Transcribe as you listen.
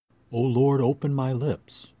O Lord, open my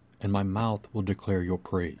lips, and my mouth will declare your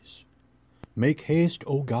praise. Make haste,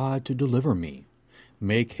 O God, to deliver me.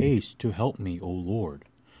 Make haste to help me, O Lord.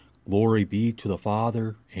 Glory be to the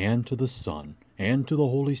Father, and to the Son, and to the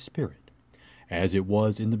Holy Spirit, as it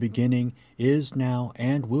was in the beginning, is now,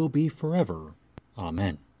 and will be forever.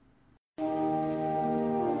 Amen.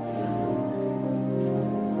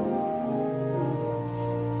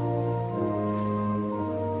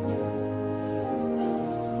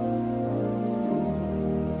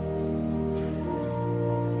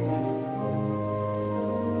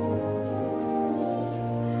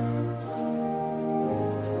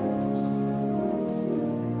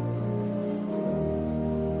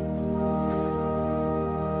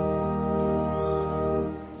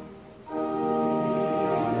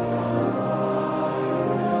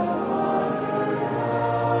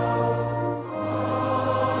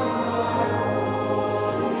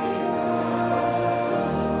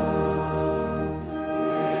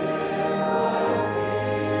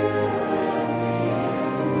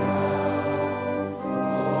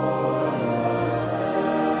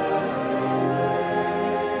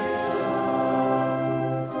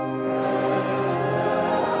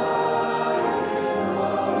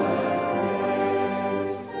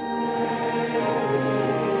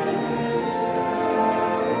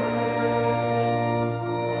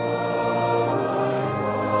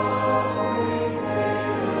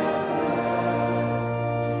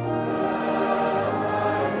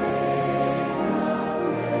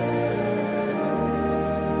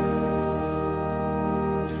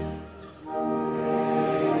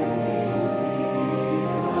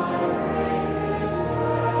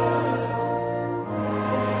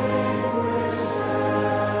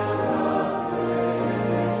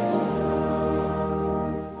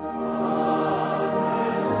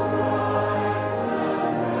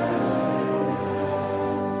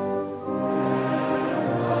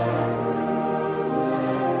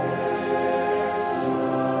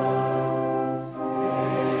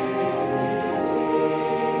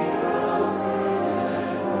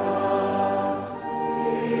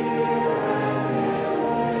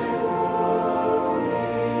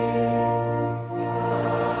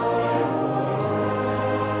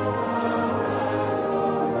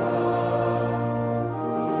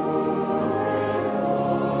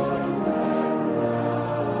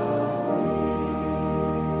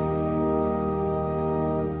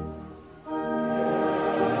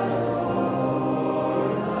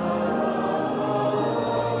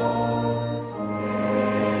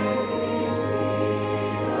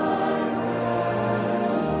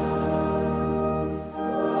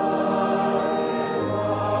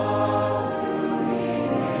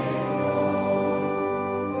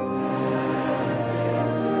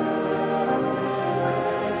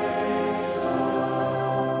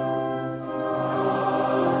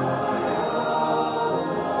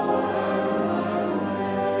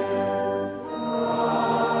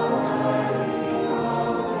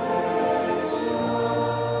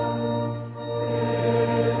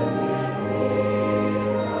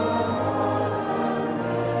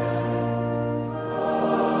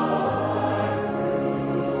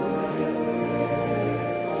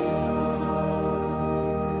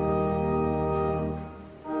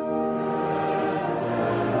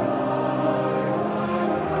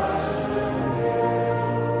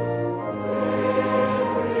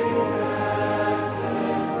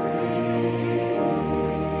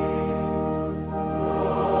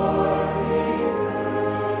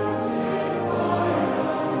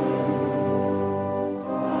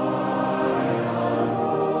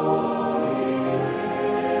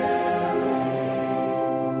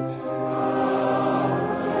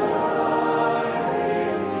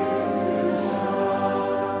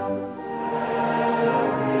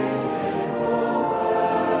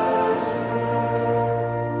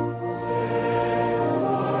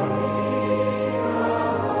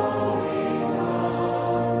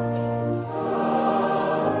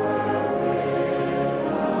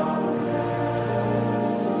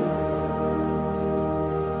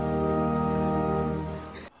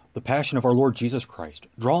 The Passion of our Lord Jesus Christ,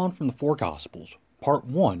 drawn from the four Gospels, Part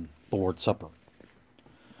 1, the Lord's Supper.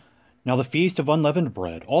 Now the feast of unleavened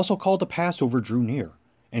bread, also called the Passover, drew near.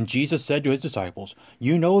 And Jesus said to his disciples,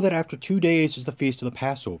 You know that after 2 days is the feast of the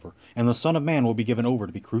Passover, and the Son of Man will be given over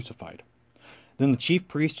to be crucified. Then the chief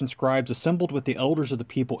priests and scribes assembled with the elders of the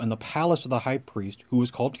people in the palace of the high priest, who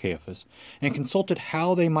was called Caiaphas, and consulted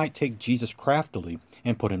how they might take Jesus craftily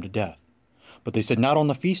and put him to death. But they said, Not on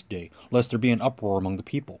the feast day, lest there be an uproar among the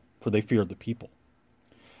people, for they feared the people.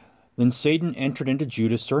 Then Satan entered into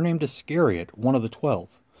Judas, surnamed Iscariot, one of the 12.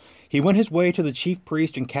 He went his way to the chief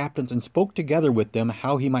priests and captains and spoke together with them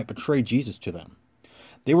how he might betray Jesus to them.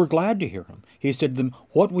 They were glad to hear him. He said to them,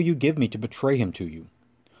 "What will you give me to betray him to you?"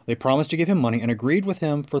 They promised to give him money and agreed with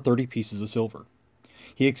him for 30 pieces of silver.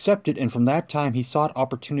 He accepted, and from that time he sought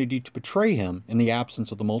opportunity to betray him in the absence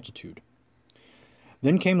of the multitude.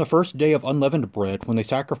 Then came the first day of unleavened bread, when they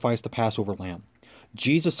sacrificed the Passover lamb.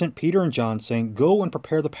 Jesus sent Peter and John, saying, "Go and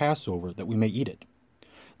prepare the Passover, that we may eat it."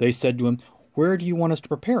 They said to him, "Where do you want us to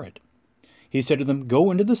prepare it?" He said to them,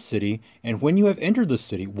 "Go into the city, and when you have entered the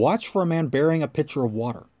city, watch for a man bearing a pitcher of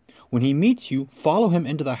water. When he meets you, follow him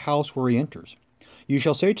into the house where he enters. You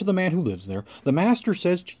shall say to the man who lives there, 'The master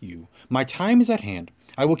says to you, my time is at hand.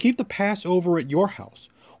 I will keep the Passover at your house.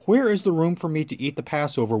 Where is the room for me to eat the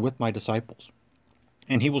Passover with my disciples?'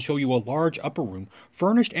 And he will show you a large upper room,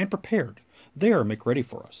 furnished and prepared. There make ready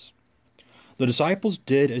for us." The disciples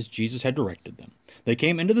did as Jesus had directed them. They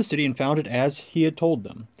came into the city and found it as he had told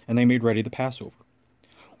them, and they made ready the Passover.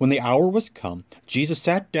 When the hour was come, Jesus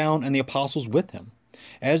sat down and the apostles with him.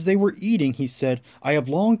 As they were eating, he said, "I have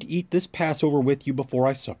longed to eat this Passover with you before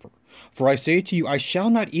I suffer. For I say to you, I shall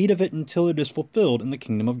not eat of it until it is fulfilled in the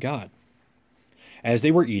kingdom of God." As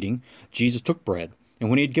they were eating, Jesus took bread, and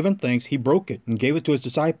when he had given thanks, he broke it and gave it to his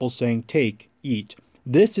disciples, saying, "Take, eat.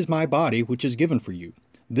 This is my body, which is given for you.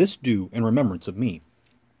 This do in remembrance of me."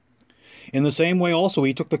 In the same way also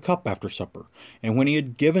he took the cup after supper, and when he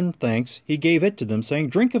had given thanks, he gave it to them, saying,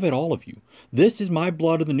 "Drink of it, all of you. This is my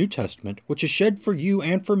blood of the New Testament, which is shed for you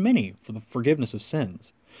and for many for the forgiveness of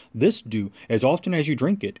sins. This do as often as you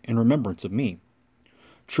drink it in remembrance of me.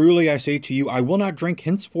 Truly I say to you, I will not drink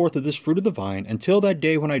henceforth of this fruit of the vine until that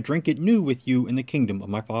day when I drink it new with you in the kingdom of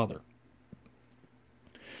my Father."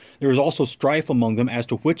 There was also strife among them as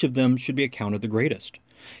to which of them should be accounted the greatest.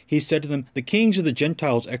 He said to them, "The kings of the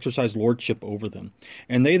Gentiles exercise lordship over them,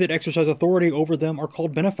 and they that exercise authority over them are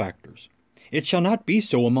called benefactors. It shall not be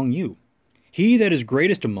so among you. He that is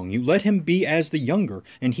greatest among you, let him be as the younger,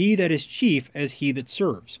 and he that is chief as he that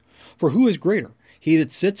serves. For who is greater, he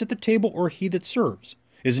that sits at the table or he that serves?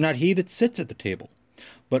 Is it not he that sits at the table?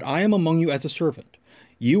 But I am among you as a servant.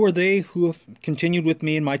 You are they who have continued with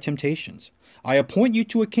me in my temptations. I appoint you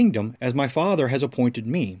to a kingdom, as my Father has appointed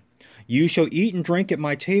me. You shall eat and drink at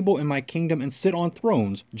my table in my kingdom and sit on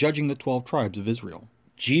thrones, judging the 12 tribes of Israel."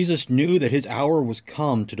 Jesus knew that his hour was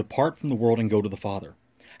come to depart from the world and go to the Father.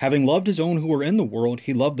 Having loved his own who were in the world,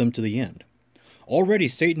 he loved them to the end. Already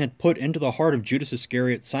Satan had put into the heart of Judas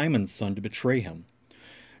Iscariot, Simon's son, to betray him.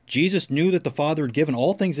 Jesus knew that the Father had given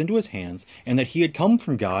all things into his hands, and that he had come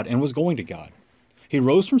from God and was going to God. He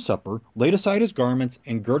rose from supper, laid aside his garments,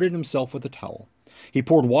 and girded himself with a towel. He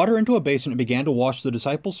poured water into a basin and began to wash the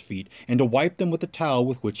disciples' feet and to wipe them with the towel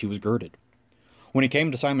with which he was girded. When he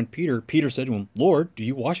came to Simon Peter, Peter said to him, "Lord, do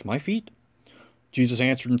you wash my feet?" Jesus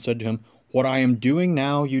answered and said to him, "What I am doing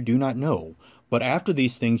now you do not know, but after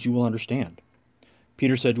these things you will understand."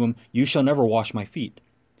 Peter said to him, "You shall never wash my feet."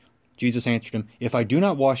 Jesus answered him, "If I do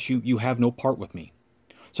not wash you, you have no part with me."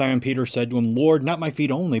 Simon Peter said to him, "Lord, not my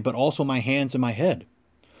feet only, but also my hands and my head."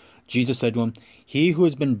 Jesus said to him, "He who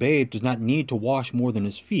has been bathed does not need to wash more than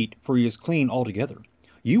his feet, for he is clean altogether.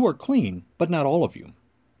 You are clean, but not all of you."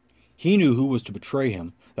 He knew who was to betray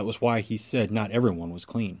him. That was why he said not everyone was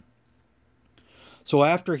clean. So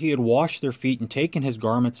after he had washed their feet and taken his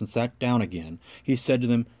garments and sat down again, he said to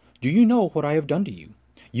them, "Do you know what I have done to you?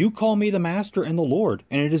 You call me the Master and the Lord,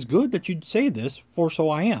 and it is good that you say this, for so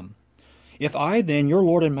I am. If I then, your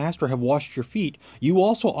Lord and Master, have washed your feet, you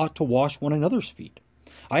also ought to wash one another's feet.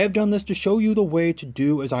 I have done this to show you the way to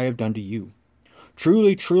do as I have done to you.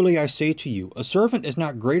 Truly, truly, I say to you, a servant is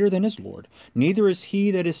not greater than his Lord, neither is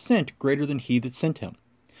he that is sent greater than he that sent him.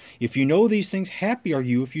 If you know these things, happy are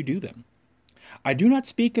you if you do them. I do not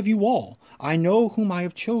speak of you all. I know whom I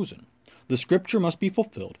have chosen. The scripture must be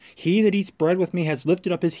fulfilled. He that eats bread with me has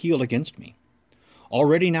lifted up his heel against me.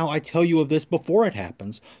 Already now I tell you of this before it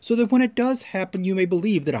happens, so that when it does happen you may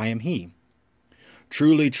believe that I am he.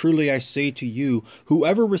 Truly, truly, I say to you,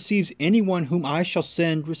 whoever receives anyone whom I shall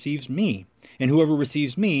send receives me, and whoever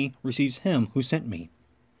receives me receives him who sent me."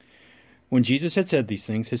 When Jesus had said these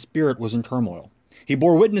things, his spirit was in turmoil. He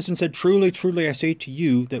bore witness and said, "Truly, truly, I say to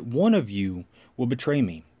you, that one of you will betray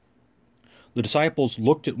me." The disciples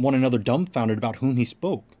looked at one another dumbfounded about whom he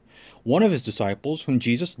spoke. One of his disciples, whom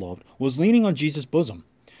Jesus loved, was leaning on Jesus' bosom.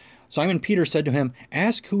 Simon Peter said to him,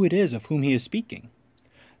 "Ask who it is of whom he is speaking."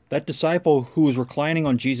 That disciple who was reclining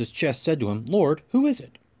on Jesus' chest said to him, "Lord, who is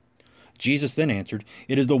it?" Jesus then answered,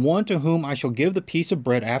 "It is the one to whom I shall give the piece of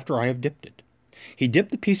bread after I have dipped it." He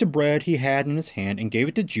dipped the piece of bread he had in his hand and gave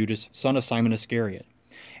it to Judas, son of Simon Iscariot.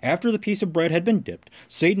 After the piece of bread had been dipped,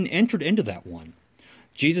 Satan entered into that one.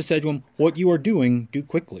 Jesus said to him, "What you are doing, do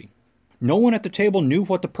quickly." No one at the table knew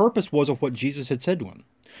what the purpose was of what Jesus had said to him.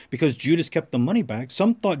 Because Judas kept the money back,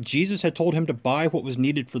 some thought Jesus had told him to buy what was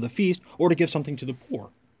needed for the feast or to give something to the poor.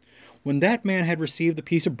 When that man had received the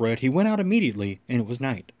piece of bread, he went out immediately, and it was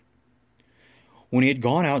night. When he had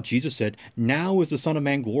gone out, Jesus said, "Now is the Son of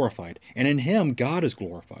Man glorified, and in him God is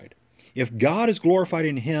glorified. If God is glorified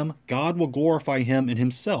in him, God will glorify him in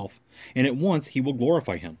himself, and at once he will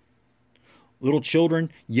glorify him. Little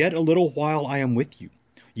children, yet a little while I am with you.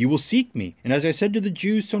 You will seek me, and as I said to the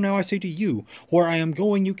Jews, so now I say to you, where I am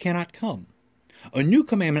going you cannot come. A new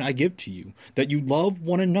commandment I give to you, that you love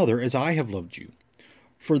one another as I have loved you.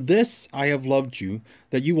 For this I have loved you,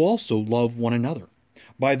 that you also love one another.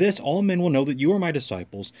 By this all men will know that you are my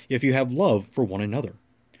disciples, if you have love for one another."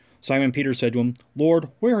 Simon Peter said to him, "Lord,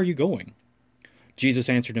 where are you going?" Jesus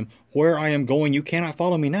answered him, "Where I am going you cannot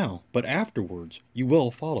follow me now, but afterwards you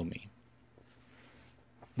will follow me."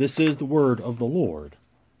 This is the word of the Lord.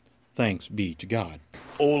 Thanks be to God.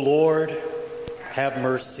 O Lord, have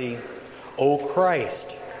mercy. O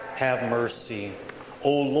Christ, have mercy.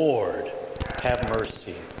 O Lord, have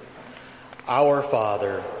mercy. Our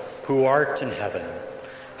Father, who art in heaven,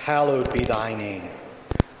 hallowed be thy name.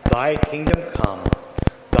 Thy kingdom come,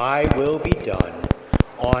 thy will be done,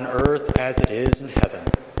 on earth as it is in heaven.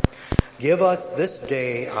 Give us this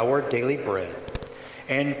day our daily bread,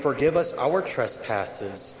 and forgive us our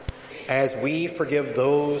trespasses, as we forgive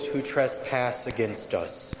those who trespass against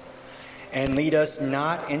us. And lead us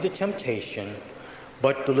not into temptation,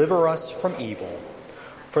 but deliver us from evil.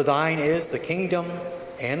 For thine is the kingdom,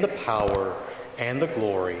 and the power, and the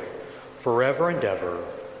glory, forever and ever.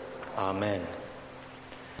 Amen.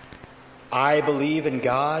 I believe in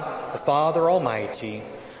God, the Father Almighty,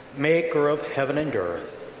 maker of heaven and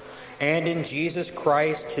earth, and in Jesus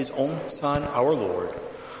Christ, his only Son, our Lord,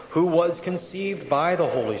 who was conceived by the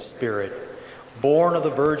Holy Spirit, born of the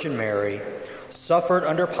Virgin Mary, suffered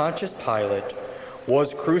under Pontius Pilate,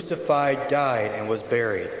 was crucified, died, and was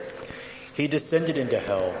buried. He descended into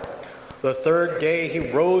hell. The third day he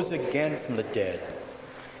rose again from the dead.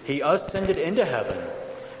 He ascended into heaven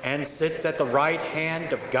and sits at the right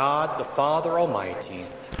hand of God the Father Almighty.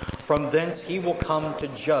 From thence he will come to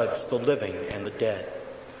judge the living and the dead.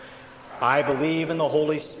 I believe in the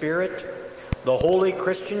Holy Spirit, the holy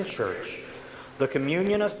Christian Church, the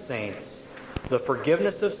communion of saints, the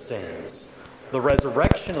forgiveness of sins, the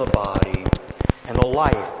resurrection of the body, and the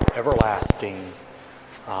life everlasting.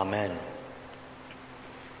 Amen.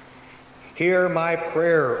 Hear my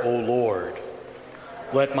prayer, O Lord.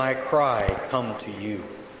 Let my cry come to you.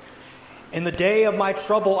 In the day of my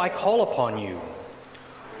trouble I call upon you,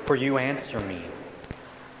 for you answer me.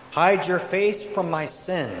 Hide your face from my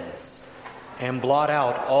sins and blot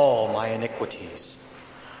out all my iniquities.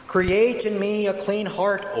 Create in me a clean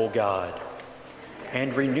heart, O God,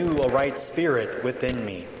 and renew a right spirit within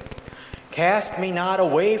me. Cast me not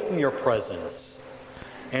away from your presence,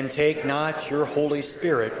 and take not your Holy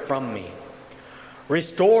Spirit from me.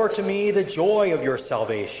 Restore to me the joy of your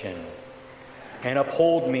salvation, and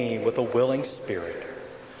uphold me with a willing spirit.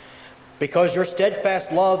 Because your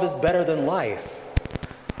steadfast love is better than life,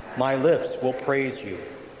 my lips will praise you.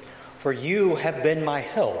 For you have been my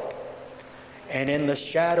help, and in the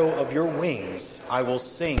shadow of your wings I will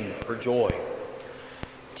sing for joy.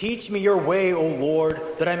 Teach me your way, O Lord,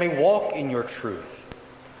 that I may walk in your truth.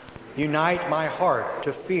 Unite my heart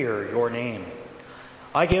to fear your name.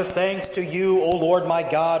 I give thanks to you, O Lord my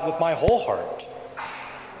God, with my whole heart,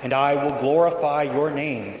 and I will glorify your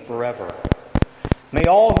name forever. May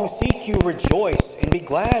all who seek you rejoice and be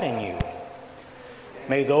glad in you.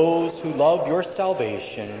 May those who love your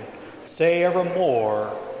salvation say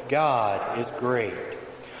evermore, God is great.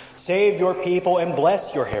 Save your people and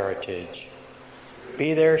bless your heritage.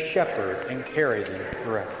 Be their shepherd and carry them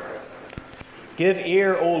forever. Give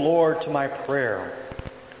ear, O Lord, to my prayer.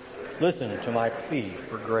 Listen to my plea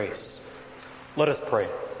for grace. Let us pray.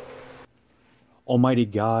 Almighty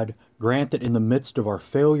God, grant that in the midst of our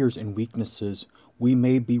failures and weaknesses, we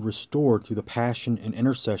may be restored through the passion and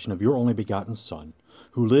intercession of your only begotten Son,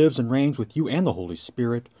 who lives and reigns with you and the Holy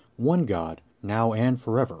Spirit, one God, now and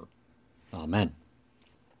forever. Amen.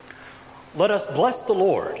 Let us bless the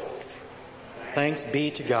Lord. Thanks be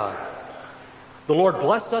to God. The Lord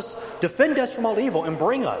bless us, defend us from all evil, and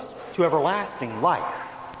bring us to everlasting life.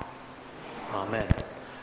 Amen.